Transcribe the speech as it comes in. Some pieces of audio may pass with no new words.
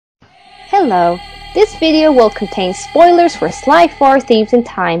Hello, this video will contain spoilers for Sly 4 themes in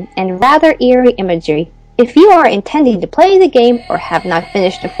time and rather eerie imagery. If you are intending to play the game or have not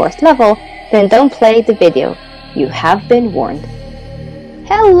finished the 4th level, then don't play the video. You have been warned.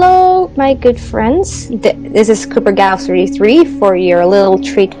 Hello, my good friends. This is CooperGals33 for your little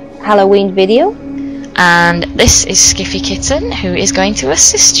treat Halloween video. And this is Skiffy Kitten, who is going to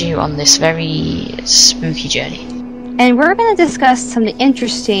assist you on this very spooky journey. And we're going to discuss something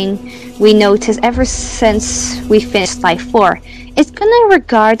interesting we noticed ever since we finished Sly 4. It's going to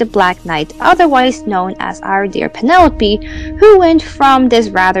regard the Black Knight, otherwise known as our dear Penelope, who went from this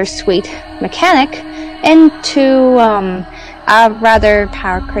rather sweet mechanic into a rather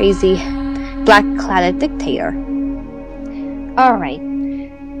power-crazy, black-cladded dictator. Alright,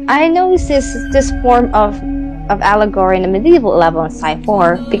 I noticed this form of allegory in the medieval level in Sly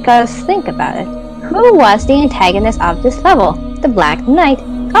 4 because think about it. Who was the antagonist of this level? The Black Knight,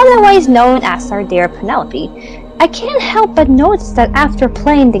 otherwise known as our dear Penelope. I can't help but notice that after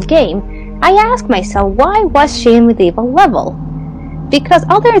playing the game, I asked myself why was she in medieval level? Because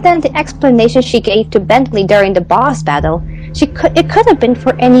other than the explanation she gave to Bentley during the boss battle, it could have been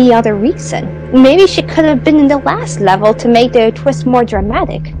for any other reason. Maybe she could have been in the last level to make the twist more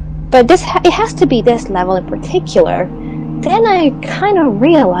dramatic. But it has to be this level in particular. Then I kind of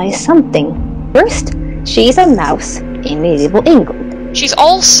realized something. First, she's a mouse in medieval England. She's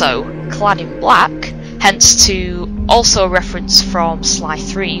also clad in black, hence to also a reference from Sly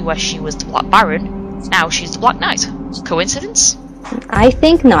 3 where she was the Black Baron. Now she's the Black Knight. Coincidence? I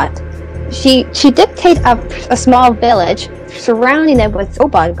think not. She dictated a small village, surrounding it with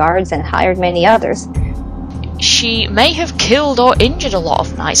robot guards and hired many others. She may have killed or injured a lot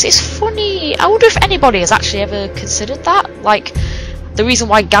of knights. It's funny, I wonder if anybody has actually ever considered that. Like, the reason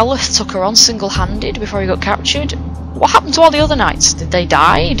why Gareth took her on single-handed before he got captured. What happened to all the other knights? Did they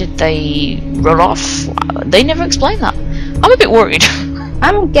die? Did they run off? They never explained that. I'm a bit worried.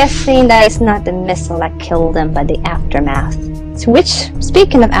 I'm guessing that it's not the missile that killed them, but the aftermath. Which,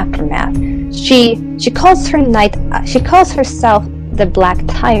 speaking of aftermath, she calls herself the Black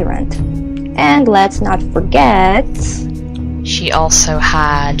Tyrant. And let's not forget, she also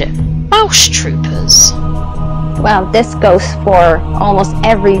had mouse troopers. Well, this goes for almost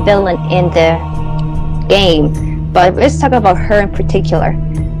every villain in the game, but let's talk about her in particular.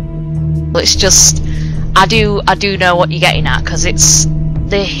 It's just, I do know what you're getting at, because it's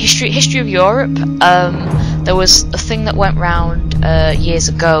the history of Europe. There was a thing that went round years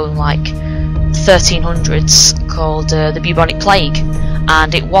ago, like 1300s, called the bubonic plague,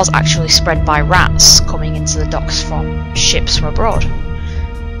 and it was actually spread by rats coming into the docks from ships from abroad.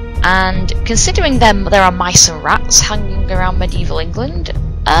 And considering there are mice and rats hanging around medieval England,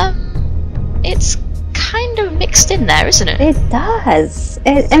 it's kind of mixed in there, isn't it? It does.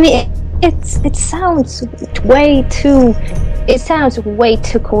 It sounds way too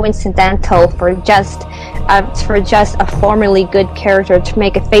coincidental for just a formerly good character to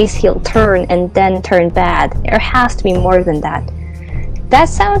make a face heel turn and then turn bad. There has to be more than that. That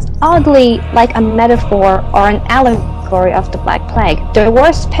sounds oddly like a metaphor or an allegory of the Black Plague, the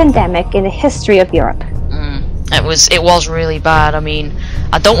worst pandemic in the history of Europe. It was really bad. I mean,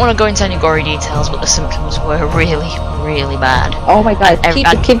 I don't want to go into any gory details, but the symptoms were really, really bad. Oh my god,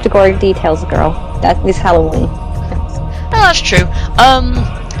 keep the gory details, girl. That is Halloween. No, that's true.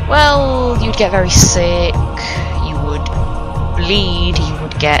 Well, you'd get very sick, you would bleed, you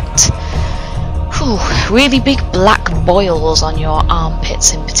would get really big black boils on your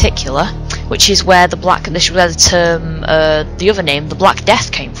armpits in particular, which is where the term, the other name, the Black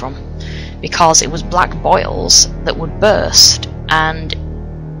Death, came from, because it was black boils that would burst, and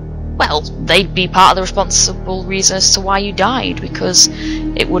well, they'd be part of the responsible reason as to why you died, because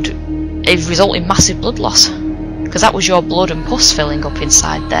it would result in massive blood loss, because that was your blood and pus filling up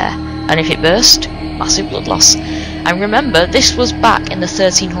inside there, and if it burst, massive blood loss. And remember, this was back in the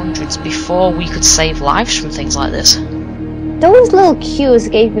 1300s, before we could save lives from things like this. Those little cues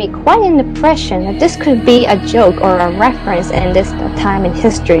gave me quite an impression that this could be a joke or a reference in this time in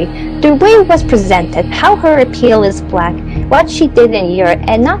history. The way it was presented, how her appeal is black, what she did in Europe,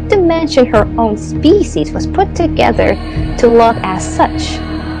 and not to mention her own species was put together to look as such.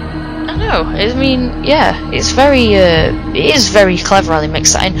 I know, I mean, yeah, it is very clever how they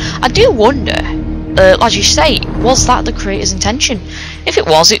mix that in. I do wonder, as you say, was that the creator's intention? If it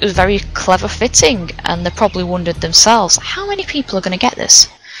was very clever fitting, and they probably wondered themselves, how many people are going to get this?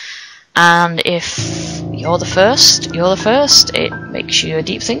 And if you're the first, it makes you a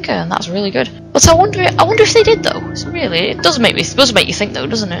deep thinker, and that's really good. But I wonder if they did, though. It does make you think, though,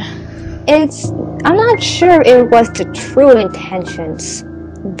 doesn't it? I'm not sure it was the true intentions.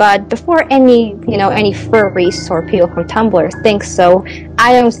 But before any furries or people from Tumblr think so,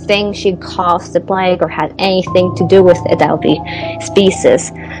 I don't think she caused the plague or had anything to do with the Adelphi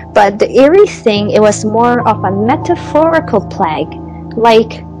species. But the eerie thing, it was more of a metaphorical plague.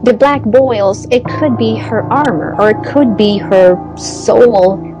 Like the black boils, it could be her armor, or it could be her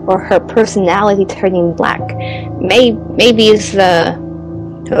soul or her personality turning black. Maybe it's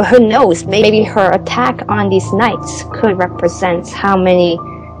who knows, maybe her attack on these knights could represent how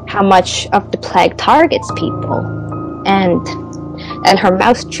much of the plague targets people. And her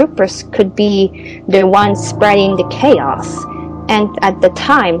mouse troopers could be the ones spreading the chaos. And at the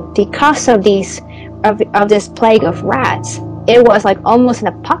time, because of this plague of rats, it was like almost an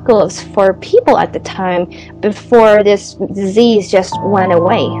apocalypse for people at the time before this disease just went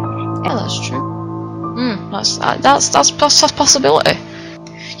away. Yeah, that's true. That's a possibility.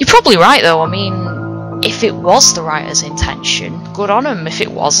 You're probably right though. I mean, if it was the writer's intention, good on them. If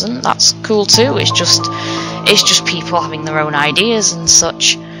it wasn't, that's cool too. It's just people having their own ideas and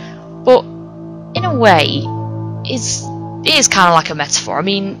such. But in a way, it is kind of like a metaphor. I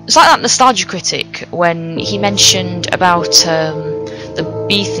mean, it's like that Nostalgia Critic when he mentioned about the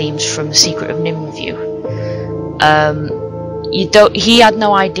bee themes from The Secret of Nimview. He had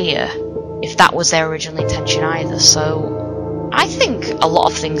no idea if that was their original intention either. So I think a lot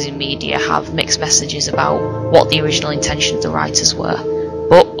of things in media have mixed messages about what the original intention of the writers were,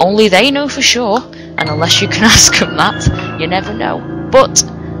 but only they know for sure, and unless you can ask them that, you never know. But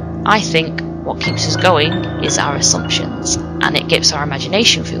I think what keeps us going is our assumptions, and it gives our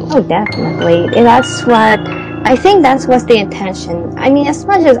imagination fuel. Oh, definitely. I think that's what's the intention. I mean, as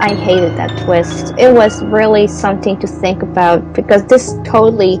much as I hated that twist, it was really something to think about, because this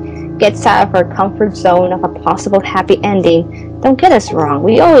totally gets out of our comfort zone of a possible happy ending. Don't get us wrong,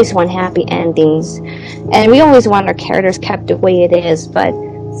 we always want happy endings, and we always want our characters kept the way it is, but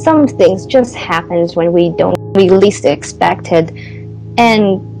some things just happens when we least expect it,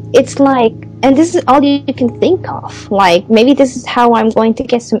 and it's like, and this is all you can think of. Like, maybe this is how I'm going to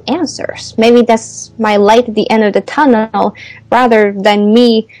get some answers. Maybe that's my light at the end of the tunnel, rather than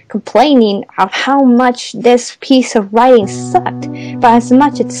me complaining of how much this piece of writing sucked. But as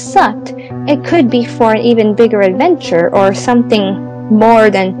much it sucked, it could be for an even bigger adventure, or something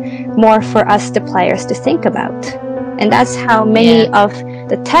more for us, the players, to think about. And that's how many of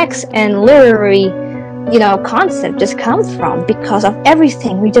the text and literary concept just comes from, because of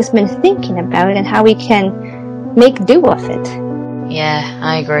everything we've just been thinking about and how we can make do of it. Yeah,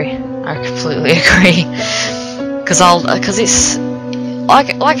 I agree. I completely agree. Because it's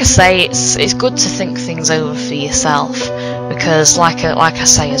like I say, it's good to think things over for yourself. Because like I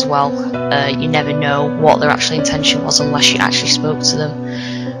say as well, you never know what their actual intention was unless you actually spoke to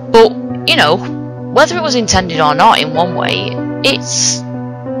them. But whether it was intended or not, in one way, it's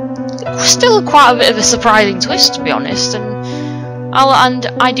still quite a bit of a surprising twist, to be honest, and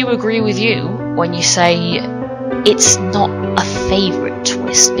I do agree with you when you say it's not a favourite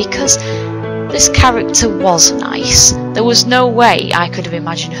twist, because this character was nice. There was no way I could have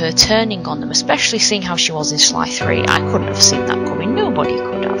imagined her turning on them, especially seeing how she was in Sly 3. I couldn't have seen that coming, nobody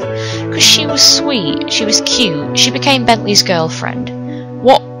could have, because she was sweet, she was cute, she became Bentley's girlfriend.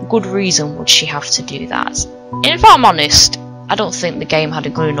 What good reason would she have to do that? And if I'm honest, I don't think the game had a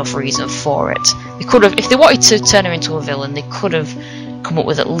good enough reason for it. They could have, if they wanted to turn her into a villain, they could have come up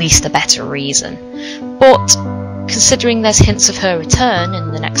with at least a better reason. But considering there's hints of her return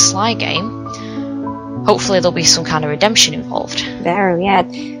in the next Sly game, hopefully there'll be some kind of redemption involved. Better yet,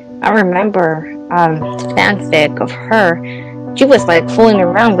 I remember fanfic of her. She was like fooling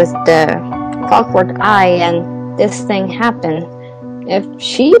around with the clockwork eye, and this thing happened. If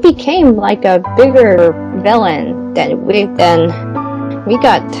she became like a bigger villain, then we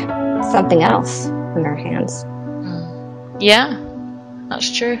got something else in our hands. Yeah, that's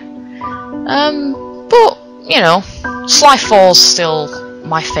true. But Sly 4's still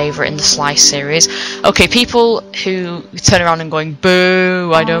my favourite in the Sly series. Okay, people who turn around and going,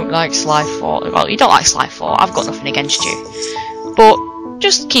 boo, I don't like Sly 4. Well, you don't like Sly 4, I've got nothing against you. But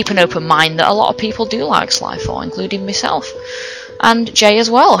just keep an open mind that a lot of people do like Sly 4, including myself. And Jay as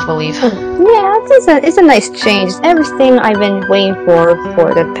well, I believe. Yeah, it's a nice change. It's everything I've been waiting for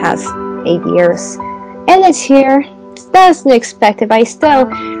the past 8 years. And it's here. It's as expected, but it still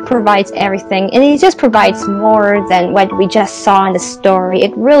provides everything. And it just provides more than what we just saw in the story.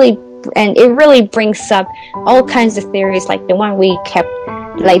 It really brings up all kinds of theories, like the one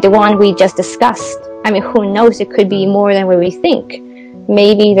we just discussed. I mean, who knows, it could be more than what we think.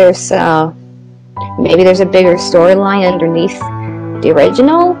 Maybe there's a bigger storyline underneath the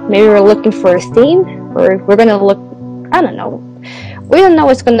original. Maybe we're looking for a theme, or we're gonna look, I don't know. We don't know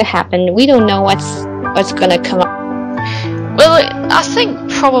what's going to happen. We don't know what's going to come up. Well, I think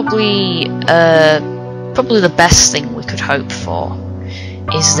probably the best thing we could hope for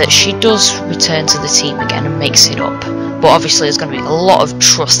is that she does return to the team again and makes it up. But obviously there's going to be a lot of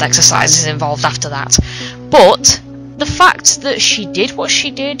trust exercises involved after that. But the fact that she did what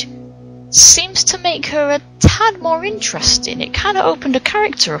she did seems to make her a tad more interesting. It kind of opened her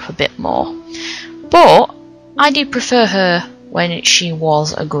character up a bit more. But I do prefer her when she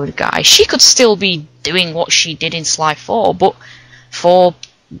was a good guy. She could still be doing what she did in Sly 4, but for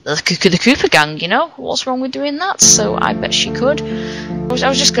the Cooper gang, you know? What's wrong with doing that? So I bet she could. I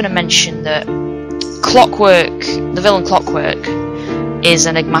was just going to mention that Clockwork, the villain Clockwork, is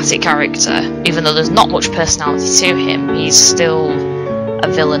an enigmatic character. Even though there's not much personality to him, he's still a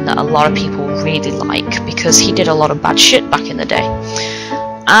villain that a lot of people really like because he did a lot of bad shit back in the day.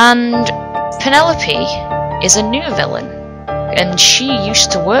 And Penelope is a new villain, and she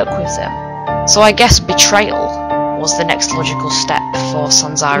used to work with them. So I guess betrayal was the next logical step for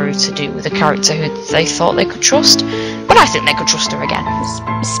Sanzaru to do with a character who they thought they could trust, but I think they could trust her again.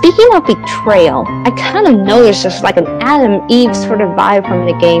 Speaking of betrayal, I kind of know there's just like an Adam Eve sort of vibe from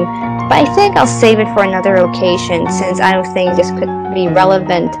the game, but I think I'll save it for another occasion since I don't think this could be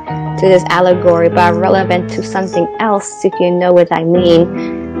relevant to this allegory, but relevant to something else, if you know what I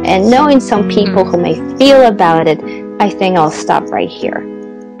mean. And knowing some people who may feel about it, I think I'll stop right here.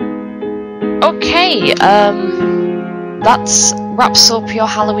 Okay, that wraps up your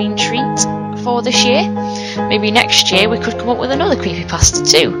Halloween treat for this year. Maybe next year we could come up with another creepypasta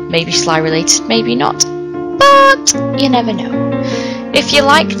too. Maybe Sly related, maybe not. But you never know. If you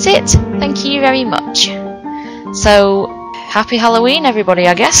liked it, thank you very much. So, happy Halloween everybody,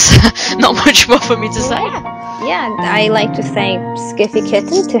 I guess. Not much more for me to say. Yeah, I like to thank Skiffy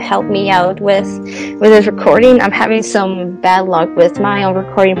Kitten to help me out with this recording. I'm having some bad luck with my own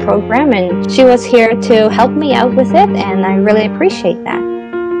recording program, and she was here to help me out with it, and I really appreciate that.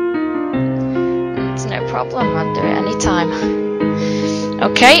 It's no problem, I'll do it anytime.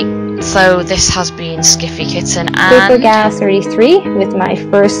 Okay, so this has been Skiffy Kitten and SuperGas33 with my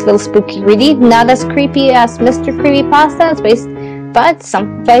first little spooky reading. Not as creepy as Mr. Creepypasta, but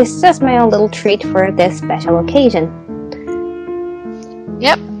it's just my own little treat for this special occasion.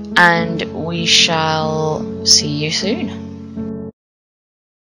 Yep, and we shall see you soon.